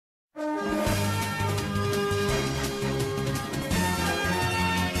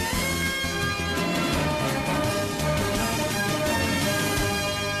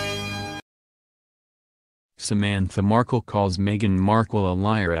Samantha Markle calls Meghan Markle a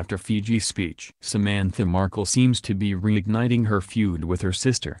liar after Fiji speech. Samantha Markle seems to be reigniting her feud with her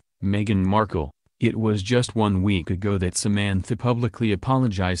sister, Meghan Markle. It was just 1 week ago that Samantha publicly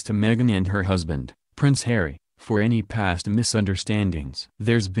apologized to Meghan and her husband, Prince Harry, for any past misunderstandings.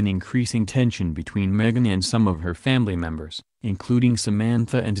 There's been increasing tension between Meghan and some of her family members, including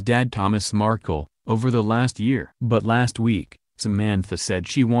Samantha and Dad Thomas Markle, over the last year. But last week, Samantha said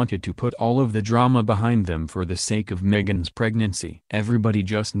she wanted to put all of the drama behind them for the sake of Meghan's pregnancy. "Everybody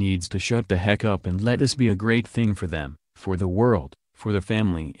just needs to shut the heck up and let this be a great thing for them, for the world, for the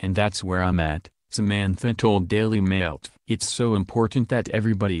family, and that's where I'm at," Samantha told Daily Mail. "It's so important that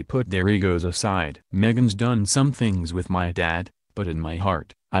everybody put their egos aside. Meghan's done some things with my dad, but in my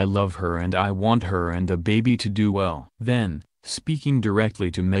heart, I love her and I want her and the baby to do well." Then, speaking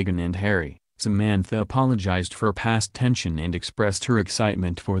directly to Meghan and Harry, Samantha apologized for past tension and expressed her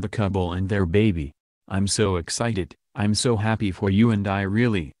excitement for the couple and their baby. "I'm so excited, I'm so happy for you, and I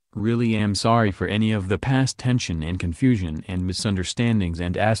really am sorry for any of the past tension and confusion and misunderstandings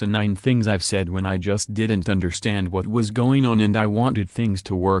and asinine things I've said when I just didn't understand what was going on and I wanted things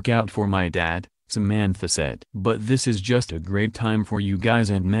to work out for my dad," Samantha said. "But this is just a great time for you guys,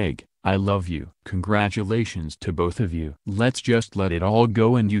 and Meg, I love you. Congratulations to both of you. Let's just let it all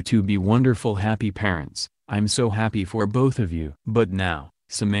go and you two be wonderful happy parents. I'm so happy for both of you." But now,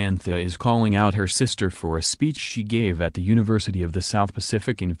 Samantha is calling out her sister for a speech she gave at the University of the South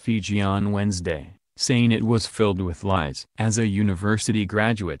Pacific in Fiji on Wednesday, saying it was filled with lies. "As a university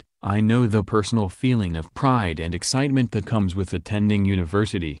graduate, I know the personal feeling of pride and excitement that comes with attending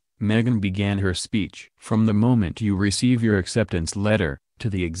university," Meghan began her speech. "From the moment you receive your acceptance letter, to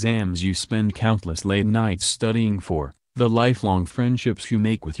the exams you spend countless late nights studying for, the lifelong friendships you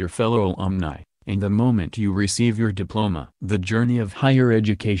make with your fellow alumni, and the moment you receive your diploma. The journey of higher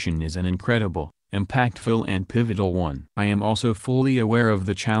education is an incredible, impactful and pivotal one. I am also fully aware of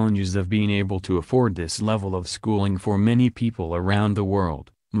the challenges of being able to afford this level of schooling for many people around the world,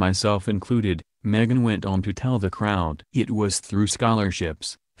 myself included," Meghan went on to tell the crowd. "It was through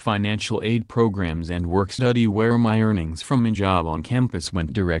scholarships, financial aid programs and work-study where my earnings from a job on campus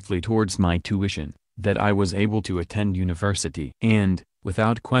went directly towards my tuition, that I was able to attend university. And,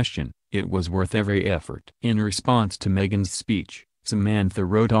 without question, it was worth every effort." In response to Meghan's speech, Samantha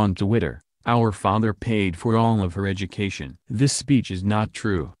wrote on Twitter, "Our father paid for all of her education. This speech is not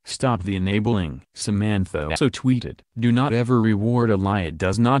true. Stop the enabling." Samantha also tweeted, "Do not ever reward a lie. It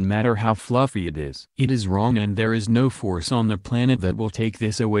does not matter how fluffy it is. It is wrong and there is no force on the planet that will take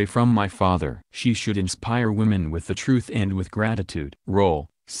this away from my father. She should inspire women with the truth and with gratitude.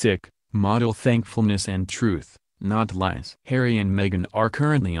 Model thankfulness and truth, not lies." Harry and Meghan are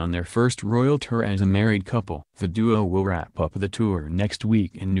currently on their first royal tour as a married couple. The duo will wrap up the tour next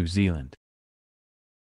week in New Zealand.